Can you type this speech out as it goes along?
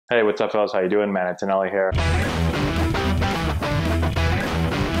Hey, what's up, fellas? How you doing? Man, Antonelli here.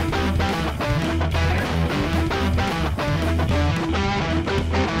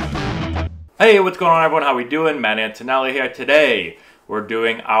 Hey, what's going on, everyone? How we doing? Matt Antonelli here. Today, we're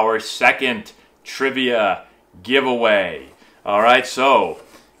doing our second trivia giveaway. All right, so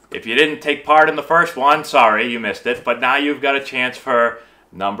if you didn't take part in the first one, sorry, you missed it. But now you've got a chance for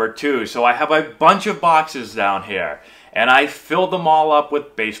number 2. So I have a bunch of boxes down here, and I filled them all up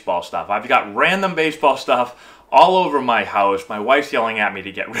with baseball stuff. I've got random baseball stuff all over my house. My wife's yelling at me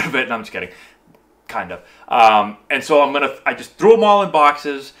to get rid of it, and I'm just kidding, kind of. And so I just threw them all in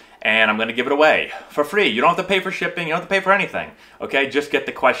boxes, and I'm going to give it away for free. You don't have to pay for shipping. You don't have to pay for anything. Okay, just get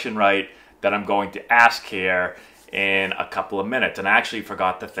the question right that I'm going to ask here in a couple of minutes. And I actually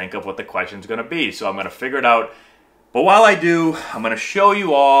forgot to think of what the question's going to be, so I'm going to figure it out. But while I do, I'm going to show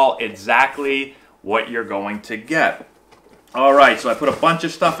you all exactly what you're going to get. All right, so I put a bunch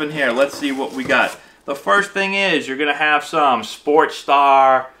of stuff in here. Let's see what we got. The first thing is you're going to have some Sports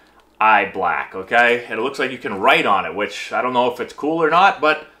Star Eye Black, okay? And it looks like you can write on it, which I don't know if it's cool or not,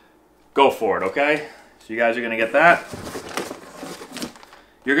 but go for it, okay? So you guys are going to get that.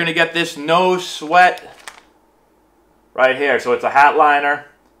 You're going to get this No Sweat right here. So it's a hat liner.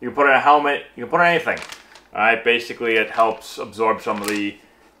 You can put it in a helmet. You can put it in anything. All right, basically it helps absorb some of the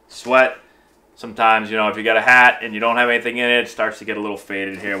sweat. Sometimes, you know, if you got a hat and you don't have anything in it, it starts to get a little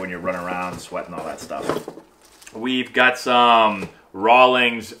faded here when you're running around, sweating, all that stuff. We've got some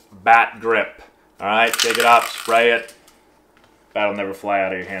Rawlings Bat Grip. All right, take it up, spray it. That'll never fly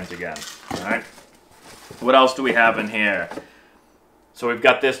out of your hands again. All right. What else do we have in here? So we've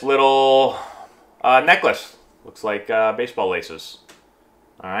got this little necklace. Looks like baseball laces.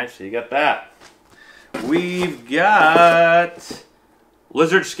 All right, so you got that. We've got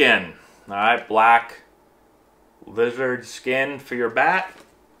lizard skin. All right, black lizard skin for your bat.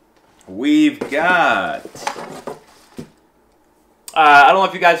 We've got, I don't know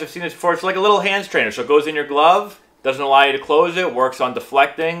if you guys have seen this before. It's like a little hand strainer. So it goes in your glove. Doesn't allow you to close it. Works on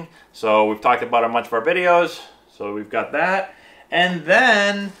deflecting. So we've talked about it in a bunch of our videos. So we've got that. And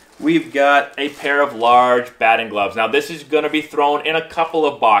then we've got a pair of large batting gloves. Now this is going to be thrown in a couple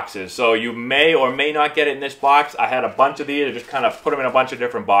of boxes. So you may or may not get it in this box. I had a bunch of these. I just kind of put them in a bunch of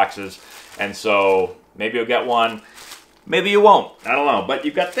different boxes. And so maybe you'll get one. Maybe you won't. I don't know. But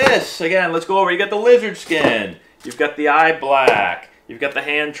you've got this. Again, let's go over. You got the lizard skin. You've got the eye black. You've got the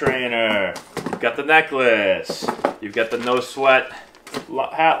hand trainer. You've got the necklace. You've got the No Sweat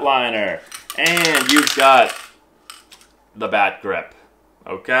hat liner. And you've got the bat grip.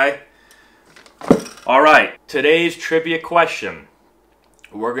 Okay? All right. Today's trivia question.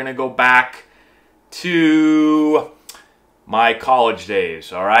 We're going to go back to my college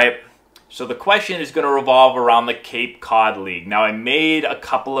days. All right? So the question is going to revolve around the Cape Cod League. Now, I made a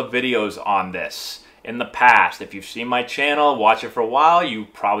couple of videos on this in the past. If you've seen my channel, watch it for a while, you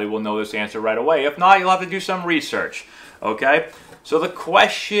probably will know this answer right away. If not, you'll have to do some research. Okay? So the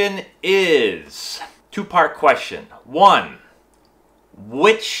question is, two-part question. 1,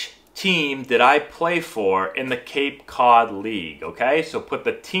 which team did I play for in the Cape Cod League? Okay? So put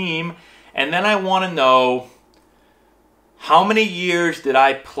the team, and then I want to know how many years did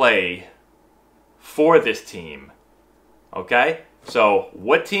I play for this team? Okay? So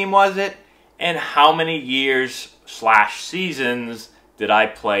what team was it? And how many years / seasons did I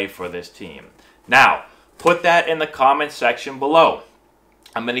play for this team? Now, put that in the comment section below.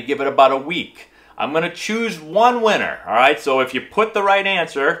 I'm going to give it about a week. I'm going to choose one winner, all right? So if you put the right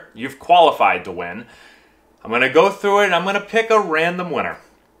answer, you've qualified to win. I'm going to go through it, and I'm going to pick a random winner,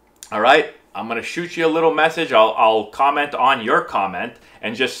 all right? I'm going to shoot you a little message. I'll comment on your comment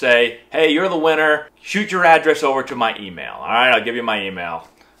and just say, hey, you're the winner. Shoot your address over to my email, all right? I'll give you my email.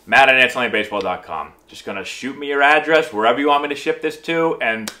 Matt@AntonelliBaseball.com. Just going to shoot me your address wherever you want me to ship this to,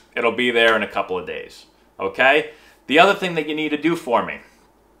 and it'll be there in a couple of days. Okay? The other thing that you need to do for me,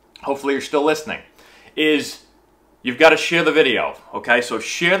 hopefully you're still listening, is you've got to share the video. Okay? So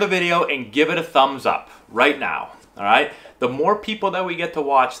share the video and give it a thumbs up right now. All right? The more people that we get to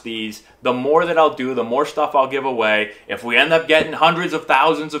watch these, the more that I'll do, the more stuff I'll give away. If we end up getting hundreds of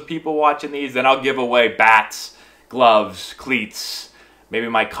thousands of people watching these, then I'll give away bats, gloves, cleats, maybe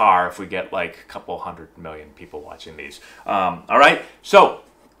my car if we get like a couple 100 million people watching these. All right, so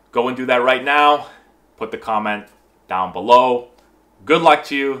go and do that right now. Put the comment down below. Good luck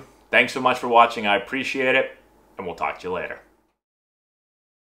to you. Thanks so much for watching. I appreciate it, and we'll talk to you later.